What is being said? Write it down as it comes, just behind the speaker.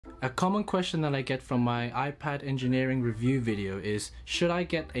A common question that I get from my iPad engineering review video is, should I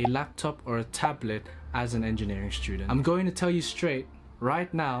get a laptop or a tablet as an engineering student? I'm going to tell you straight,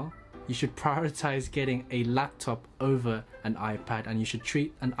 right now, you should prioritize getting a laptop over an iPad, and you should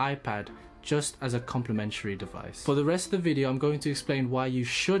treat an iPad just as a complementary device. For the rest of the video, I'm going to explain why you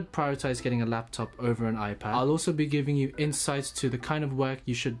should prioritize getting a laptop over an iPad. I'll also be giving you insights to the kind of work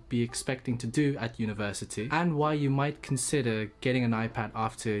you should be expecting to do at university, and why you might consider getting an iPad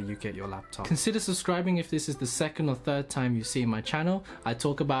after you get your laptop. Consider subscribing if this is the second or third time you see my channel. I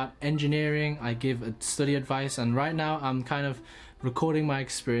talk about engineering, I give study advice, and right now I'm kind of recording my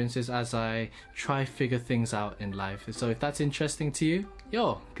experiences as I try figure things out in life. So if that's interesting to you,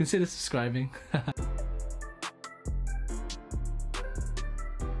 consider subscribing.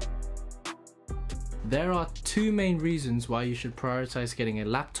 There are two main reasons why you should prioritize getting a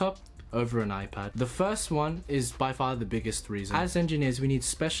laptop over an iPad. The first one is by far the biggest reason. As engineers, we need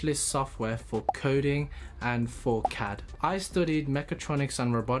specialist software for coding and for CAD. I studied mechatronics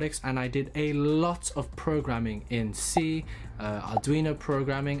and robotics, and I did a lot of programming in C, Arduino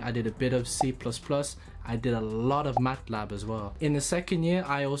programming. I did a bit of C++. I did a lot of MATLAB as well. In the second year,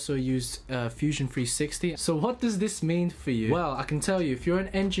 I also used Fusion 360. So what does this mean for you? Well, I can tell you, if you're an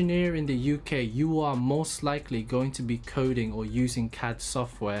engineer in the UK, you are most likely going to be coding or using CAD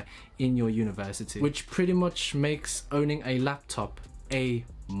software in your university, which pretty much makes owning a laptop a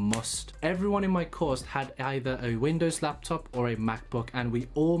must. Everyone in my course had either a Windows laptop or a MacBook, and we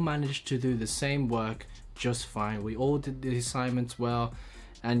all managed to do the same work just fine. We all did the assignments well.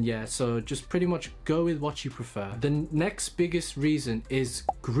 And yeah, so just pretty much go with what you prefer. The next biggest reason is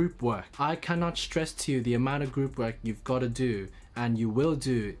group work. I cannot stress to you the amount of group work you've got to do and you will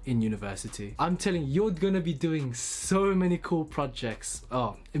do in university. I'm telling you, you're gonna be doing so many cool projects.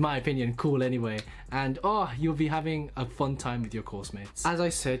 Oh, in my opinion, cool anyway. And you'll be having a fun time with your course mates. As I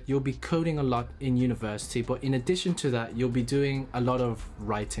said, you'll be coding a lot in university, but in addition to that, you'll be doing a lot of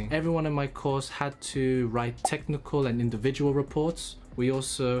writing. Everyone in my course had to write technical and individual reports. We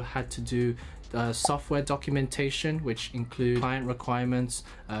also had to do software documentation, which include client requirements,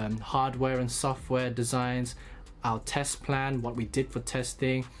 hardware and software designs, our test plan, what we did for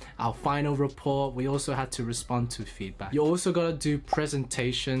testing, our final report. We also had to respond to feedback. You also got to do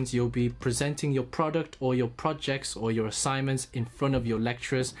presentations. You'll be presenting your product or your projects or your assignments in front of your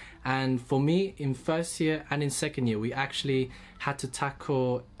lecturers. And for me, in first year and in second year, we actually had to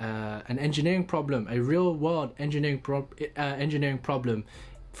tackle an engineering problem, a real world engineering problem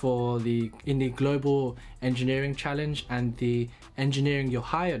in the global engineering challenge and the engineering you're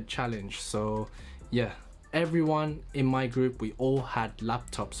hired challenge. So yeah, everyone in my group, we all had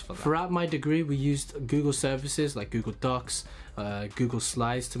laptops for that. Throughout my degree, we used Google services like Google Docs, Google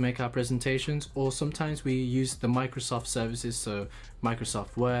Slides to make our presentations, or sometimes we used the Microsoft services, so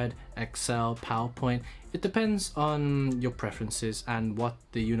Microsoft Word, Excel, PowerPoint. It depends on your preferences and what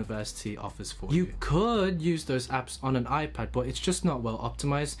the university offers for you. You could use those apps on an iPad, but it's just not well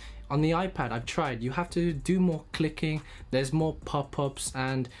optimized. On the iPad, I've tried, you have to do more clicking, there's more pop-ups,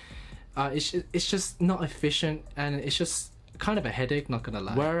 and it's just not efficient, and it's just kind of a headache, not gonna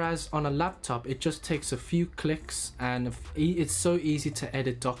lie. Whereas on a laptop, it just takes a few clicks, and it's so easy to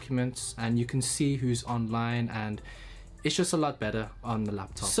edit documents, and you can see who's online, and it's just a lot better on the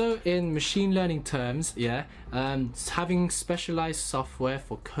laptop. So in machine learning terms, having specialized software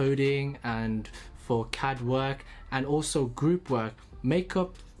for coding and for CAD work and also group work make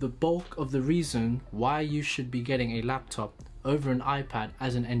up the bulk of the reason why you should be getting a laptop over an iPad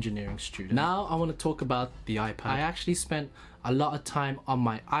as an engineering student. Now I want to talk about the iPad. I actually spent a lot of time on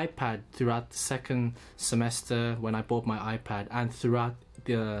my iPad throughout the second semester when I bought my iPad, and throughout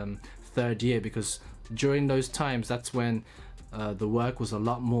the third year, because during those times, that's when the work was a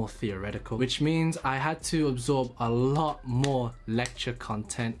lot more theoretical, which means I had to absorb a lot more lecture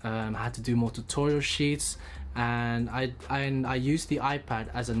content. I had to do more tutorial sheets, and I used the iPad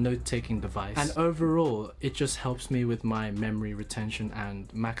as a note-taking device, and overall it just helps me with my memory retention and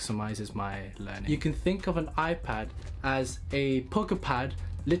maximizes my learning. You can think of an iPad as a poker pad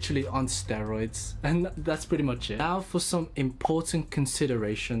literally on steroids, and that's pretty much it. Now for some important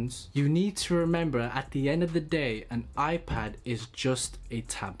considerations. You need to remember, at the end of the day, an iPad is just a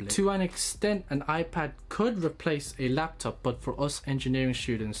tablet. To an extent, an iPad could replace a laptop, but for us engineering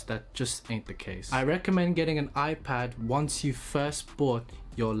students, that just ain't the case. I recommend getting an iPad once you first bought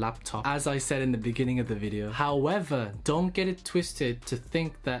your laptop, as I said in the beginning of the video. However, don't get it twisted to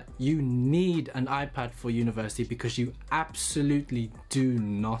think that you need an iPad for university, because you absolutely do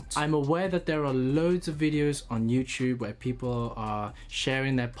not. I'm aware that there are loads of videos on YouTube where people are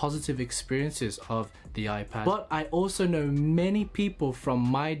sharing their positive experiences of the iPad, but I also know many people from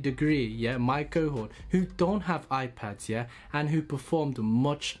my degree, yeah, my cohort, who don't have iPads, yeah, and who performed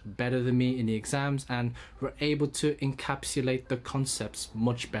much better than me in the exams and were able to encapsulate the concepts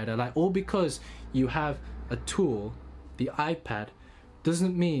much better. Like, all because you have a tool, the iPad,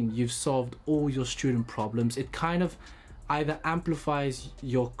 doesn't mean you've solved all your student problems. It kind of either amplifies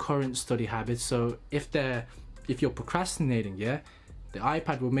your current study habits. So if you're procrastinating, yeah, the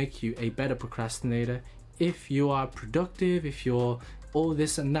iPad will make you a better procrastinator. If you are productive, if you're all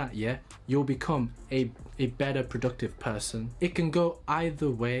this and that, yeah, you'll become a better productive person. It can go either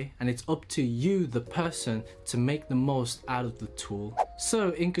way, and it's up to you, the person, to make the most out of the tool.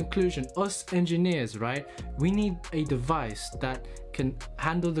 So in conclusion, us engineers, right, we need a device that can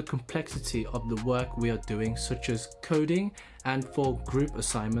handle the complexity of the work we are doing, such as coding and for group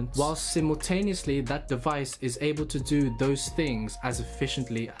assignments, whilst simultaneously that device is able to do those things as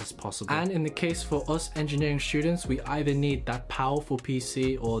efficiently as possible. And in the case for us engineering students, we either need that powerful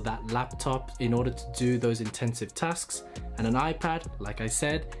PC or that laptop in order to do those intensive tasks, and an iPad, like I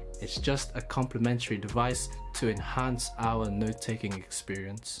said, it's just a complementary device to enhance our note-taking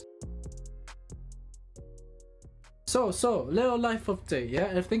experience. So little life update,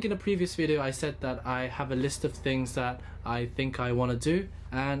 yeah. I think in a previous video I said that I have a list of things that I think I want to do,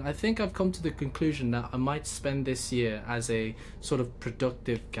 and I think I've come to the conclusion that I might spend this year as a sort of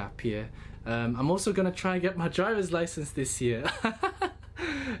productive gap year. I'm also gonna try and get my driver's license this year.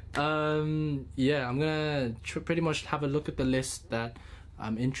 Yeah, I'm gonna pretty much have a look at the list that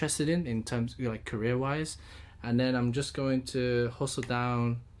I'm interested in terms of, like, career-wise, and then I'm just going to hustle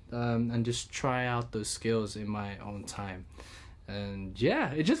down and just try out those skills in my own time. And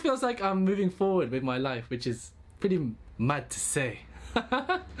yeah, it just feels like I'm moving forward with my life, which is pretty mad to say.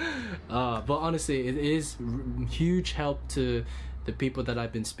 But honestly, it is huge help to the people that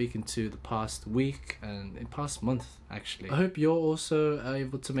I've been speaking to the past week and the past month, actually. I hope you're also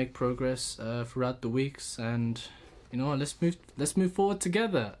able to make progress throughout the weeks, and you know, let's move forward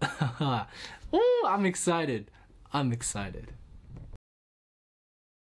together. Ooh, I'm excited.